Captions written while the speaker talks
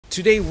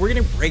Today, we're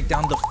gonna break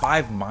down the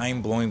 5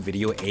 mind-blowing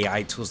video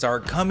AI tools that are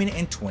coming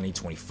in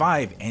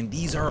 2025, and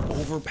these are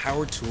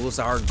overpowered tools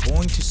that are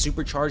going to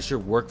supercharge your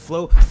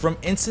workflow from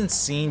instant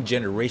scene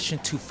generation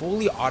to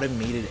fully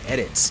automated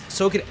edits,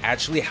 so it could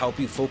actually help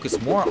you focus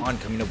more on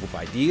coming up with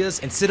ideas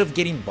instead of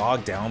getting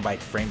bogged down by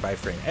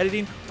frame-by-frame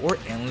editing or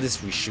endless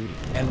reshooting.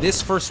 And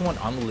this first one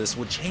on the list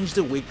will change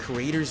the way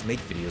creators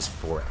make videos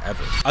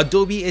forever.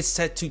 Adobe is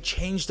set to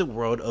change the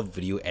world of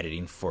video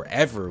editing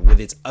forever with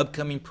its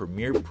upcoming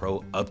Premiere Pro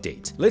update.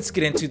 Let's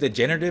get into the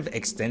generative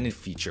extended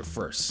feature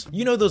first.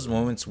 You know those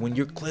moments when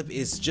your clip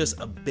is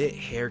just a bit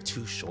hair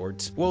too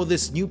short? Well,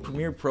 this new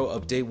Premiere Pro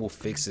update will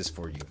fix this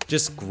for you.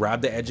 Just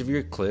grab the edge of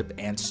your clip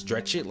and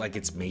stretch it like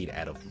it's made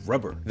out of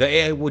rubber. The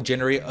AI will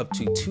generate up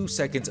to 2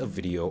 seconds of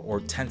video or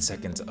 10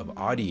 seconds of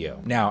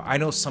audio. Now, I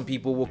know some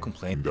people will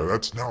complain that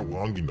that's not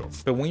long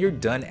enough, but when you're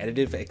done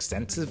editing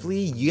extensively,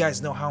 you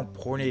guys know how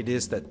important it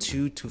is that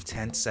 2 to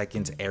 10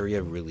 seconds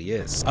area really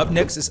is. Up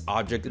next is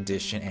object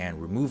addition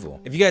and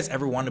removal. If you guys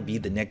ever want to be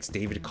the next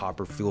David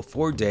Copperfield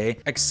for a day,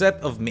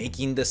 except of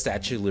making the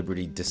Statue of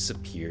Liberty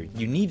disappear,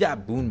 you need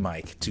that boom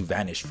mic to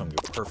vanish from your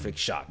perfect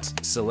shot.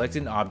 Select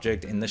an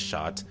object in the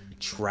shot,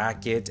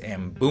 track it,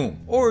 and boom.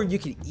 Or you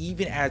can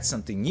even add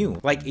something new,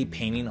 like a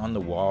painting on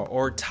the wall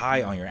or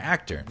tie on your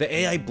actor. The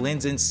AI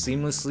blends in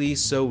seamlessly,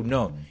 so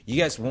no,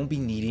 you guys won't be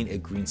needing a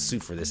green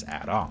suit for this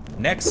at all.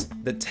 Next,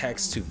 the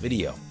text to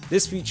video.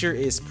 This feature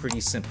is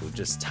pretty simple.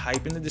 Just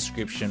type in the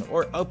description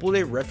or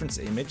upload a reference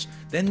image,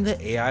 then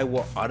the AI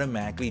will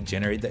automatically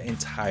generate the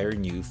entire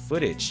new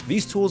footage.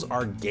 These tools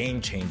are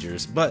game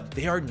changers, but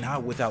they are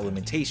not without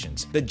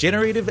limitations. The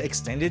generative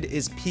extended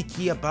is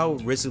picky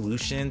about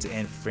resolutions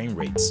and frame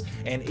rates,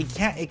 and it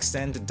can't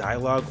extend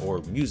dialogue or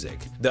music.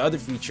 The other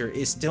feature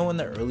is still in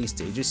the early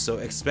stages, so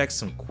expect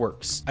some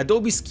quirks.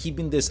 Adobe's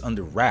keeping this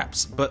under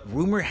wraps, but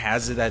rumor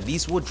has it that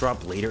these will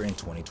drop later in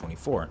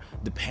 2024.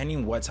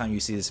 Depending what time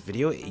you see this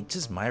video, it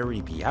just might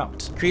already be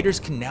out. Creators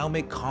can now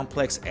make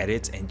complex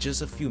edits in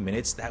just a few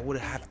minutes that would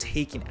have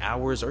taken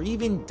hours or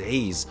even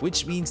days,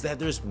 which means that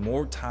there's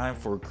more time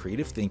for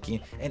creative thinking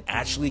and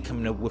actually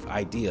coming up with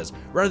ideas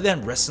rather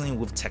than wrestling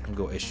with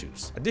technical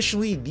issues.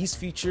 Additionally, these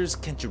features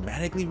can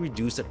dramatically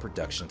reduce the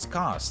production's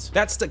cost.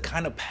 That's the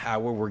kind of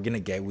power we're gonna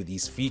get with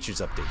these features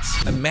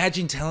updates.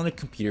 Imagine telling a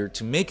computer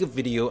to make a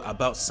video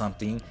about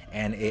something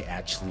and it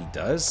actually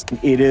does.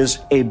 It is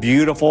a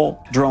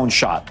beautiful drone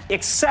shot,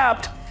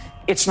 except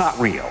it's not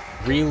real.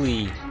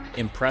 Really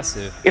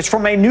impressive. It's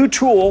from a new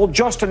tool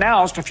just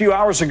announced a few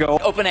hours ago.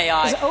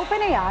 OpenAI.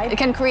 OpenAI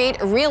can create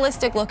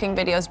realistic looking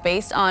videos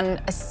based on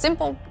a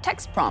simple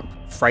text prompt.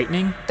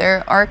 Frightening?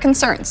 There are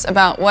concerns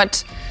about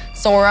what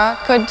Sora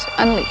could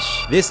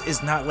unleash. This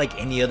is not like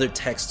any other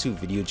text to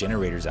video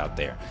generators out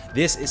there.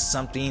 This is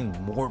something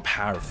more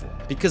powerful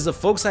because the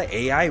folks at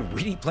AI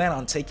really plan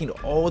on taking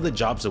all the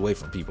jobs away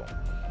from people.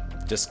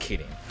 Just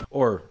kidding.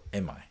 Or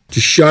am I?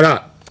 Just shut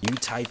up. You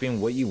type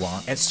in what you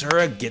want and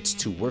Sora gets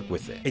to work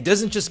with it. It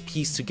doesn't just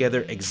piece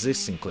together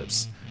existing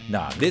clips.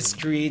 Nah, this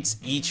creates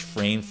each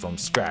frame from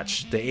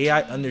scratch. The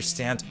AI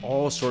understands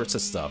all sorts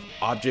of stuff,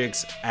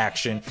 objects,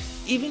 action,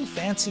 even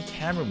fancy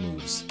camera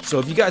moves. So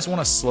if you guys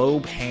want a slow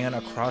pan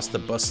across the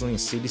bustling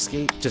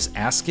cityscape, just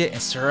ask it and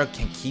Sora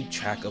can keep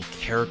track of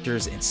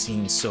characters and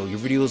scenes so your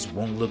videos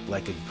won't look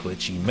like a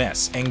glitchy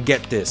mess. And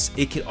get this,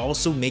 it can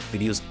also make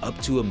videos up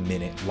to a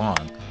minute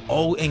long,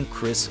 all in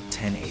crisp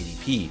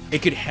 1080p.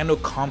 It could handle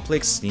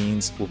complex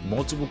scenes with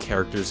multiple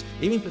characters,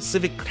 even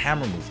specific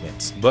camera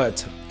movements.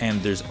 But,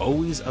 and there's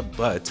always a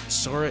but,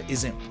 Sora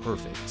isn't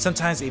perfect.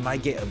 Sometimes it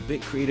might get a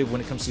bit creative when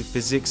it comes to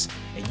physics,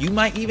 and you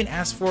might even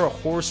ask for a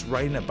horse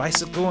riding a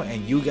bicycle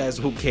and you guys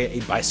will get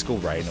a bicycle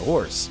riding a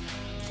horse.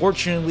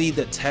 Fortunately,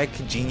 the tech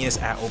genius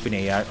at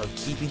OpenAI are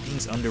keeping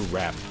things under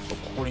wrap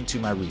according to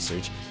my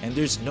research, and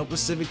there's no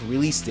specific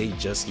release date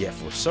just yet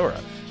for Sora.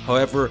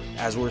 However,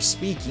 as we're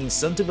speaking,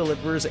 some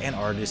developers and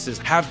artists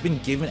have been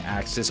given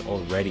access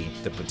already.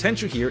 The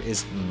potential here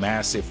is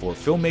massive for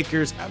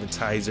filmmakers,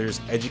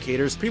 advertisers,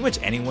 educators, pretty much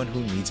anyone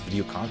who needs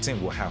video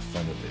content will have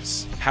fun with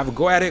this. Have a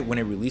go at it when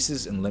it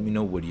releases and let me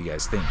know what you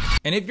guys think.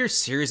 And if you're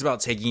serious about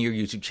taking your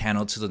YouTube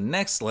channel to the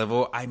next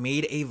level, I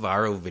made a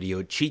viral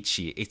video cheat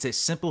sheet. It's a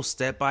simple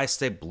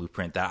step-by-step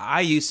blueprint that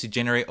I use to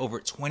generate over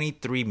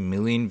 23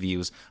 million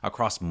views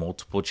across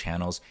multiple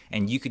channels,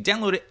 and you could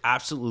download it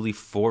absolutely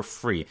for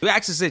free. To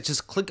access it,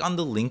 just click on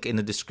the link in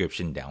the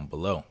description down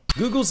below.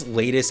 Google's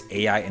latest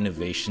AI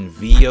innovation,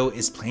 Veo,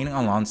 is playing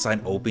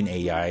alongside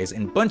OpenAI's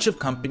and a bunch of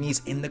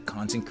companies in the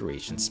content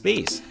creation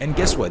space. And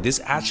guess what? This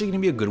is actually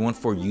going to be a good one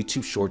for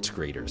YouTube Shorts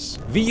creators.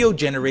 Veo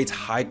generates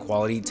high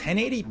quality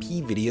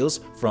 1080p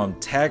videos from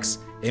text,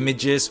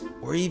 images,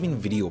 or even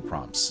video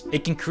prompts.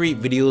 It can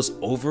create videos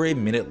over a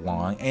minute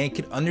long, and it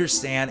can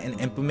understand and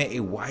implement a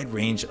wide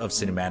range of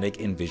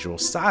cinematic and visual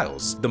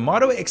styles. The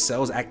model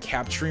excels at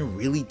capturing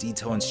really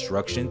detailed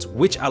instructions,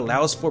 which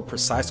allows for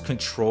precise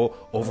control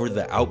over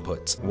the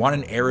output. Want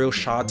an aerial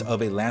shot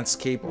of a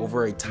landscape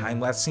over a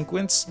time-lapse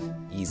sequence?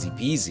 Easy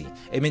peasy.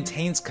 It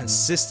maintains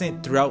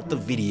consistent throughout the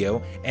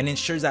video and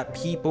ensures that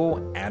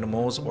people,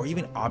 animals, or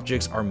even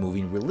objects are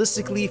moving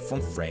realistically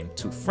from frame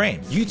to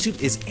frame.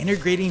 YouTube is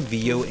integrating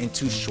video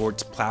into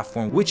Shorts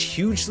platform, which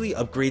hugely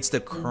upgrades the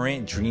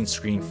current green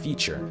screen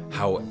feature.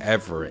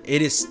 However,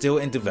 it is still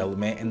in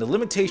development and the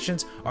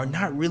limitations are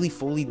not really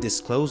fully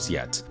disclosed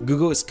yet.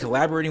 Google is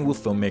collaborating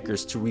with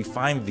filmmakers to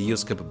refine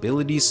video's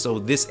capabilities, so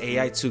this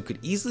AI tool could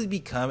easily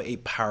become a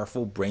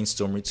powerful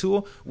brainstorming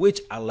tool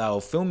which allow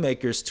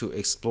filmmakers to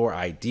explore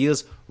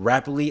ideas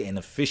rapidly and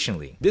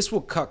efficiently. This will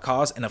cut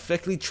costs and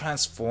effectively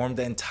transform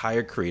the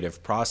entire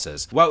creative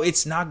process. While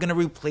it's not going to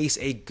replace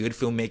a good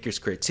filmmaker's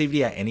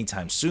creativity at any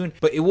time soon,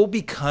 but it will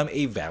become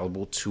a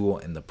valuable tool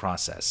in the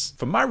process.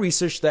 From my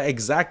research, the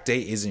exact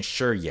date isn't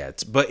sure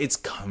yet, but it's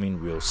coming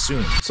real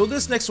soon. So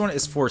this next one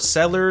is for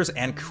sellers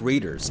and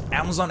creators.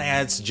 Amazon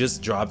Ads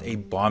just dropped a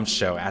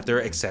bombshell at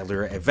their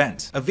Accelerator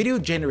event, a video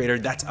generator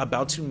that's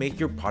about to make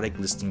your product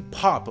listing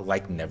pop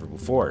like never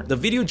before. The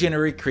video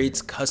generator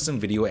creates custom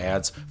video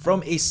ads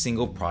from a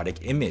single product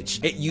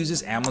image. It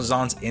uses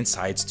Amazon's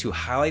insights to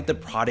highlight the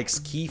product's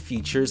key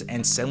features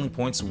and selling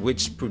points,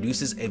 which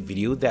produces a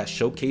video that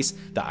showcases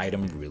the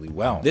item really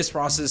well. This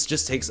process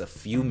just takes a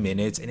few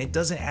minutes and it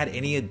doesn't add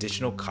any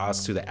additional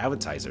cost to the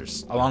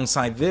advertisers.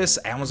 Alongside this,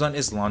 Amazon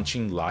is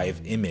launching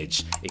Live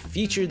Image, a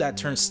feature that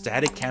turns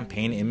static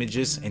campaign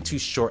images into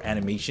short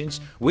animations,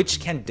 which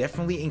can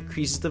definitely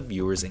increase the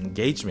viewer's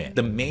engagement.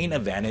 The main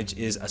advantage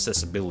is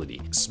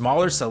accessibility.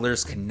 Smaller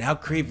sellers can now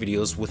create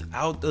videos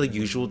without the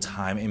usual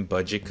time and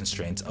budget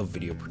constraints of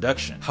video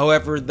production.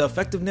 However, the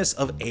effectiveness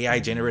of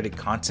AI-generated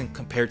content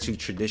compared to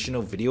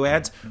traditional video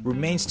ads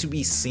remains to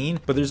be seen,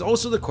 but there's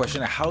also the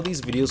question of how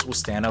these videos will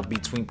stand out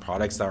between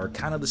products that are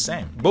kind of the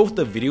same. Both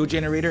the video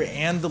generator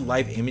and the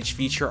live image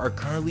feature are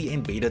currently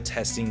in beta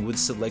testing with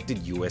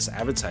selected US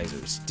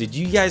advertisers. Did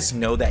you guys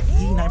know that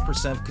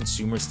 89% of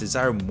consumers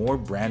desire more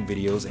brand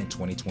videos in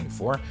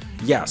 2024?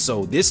 Yeah,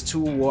 so this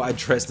tool will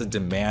address the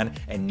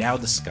demand and now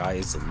the sky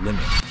is the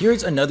limit.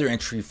 Here's another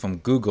entry from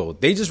Google.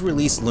 They just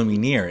released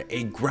Lumineer,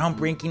 a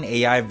groundbreaking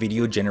AI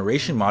video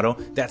generation model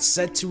that's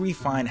set to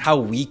refine how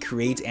we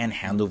create and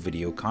handle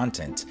video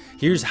content.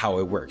 Here's how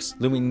it works.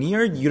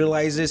 Lumineer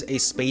utilizes a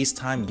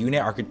space-time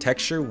unit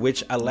architecture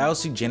which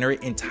allows to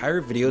generate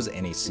entire videos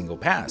in a single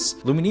pass.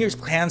 Lumineer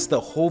plans the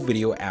whole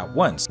video at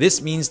once.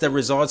 This means the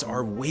results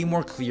are way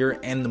more clear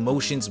and the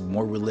motions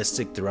more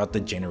realistic throughout the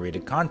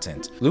generated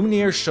content.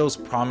 Lumineer shows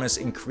promise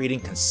in creating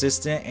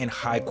consistent and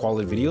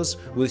high-quality videos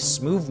with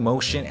smooth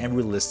motion and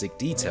realistic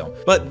detail.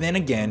 But then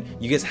again,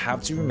 you guys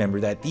have to remember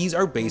that these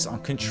are based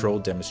on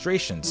controlled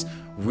demonstrations.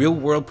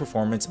 Real-world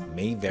performance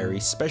may vary,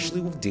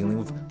 especially with dealing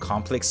with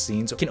complex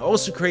scenes. You can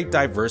also create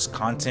diverse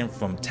content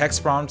from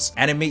text prompts,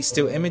 animate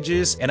still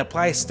images, and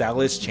apply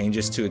stylish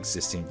changes to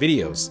existing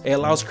videos. It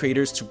allows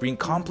creators to bring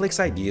complex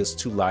ideas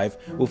to life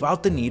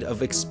without the need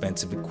of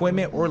expensive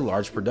equipment or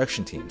large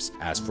production teams.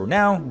 As for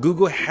now,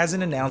 Google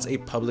hasn't announced a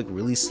public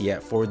release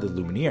yet for the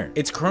Lumineer.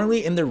 It's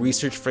currently in the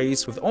research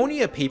phase with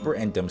only a paper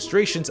and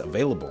demonstrations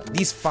available.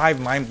 These 5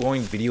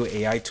 mind-blowing video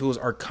AI tools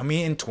are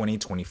coming in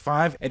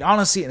 2025, and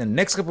honestly in the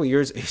next couple of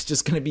years it's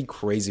just gonna be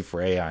crazy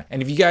for AI.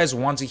 And if you guys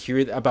want to hear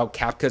about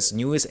CapCut's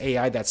newest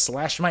AI that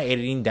slashed my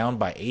editing down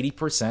by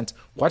 80%,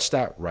 watch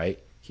that right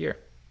here.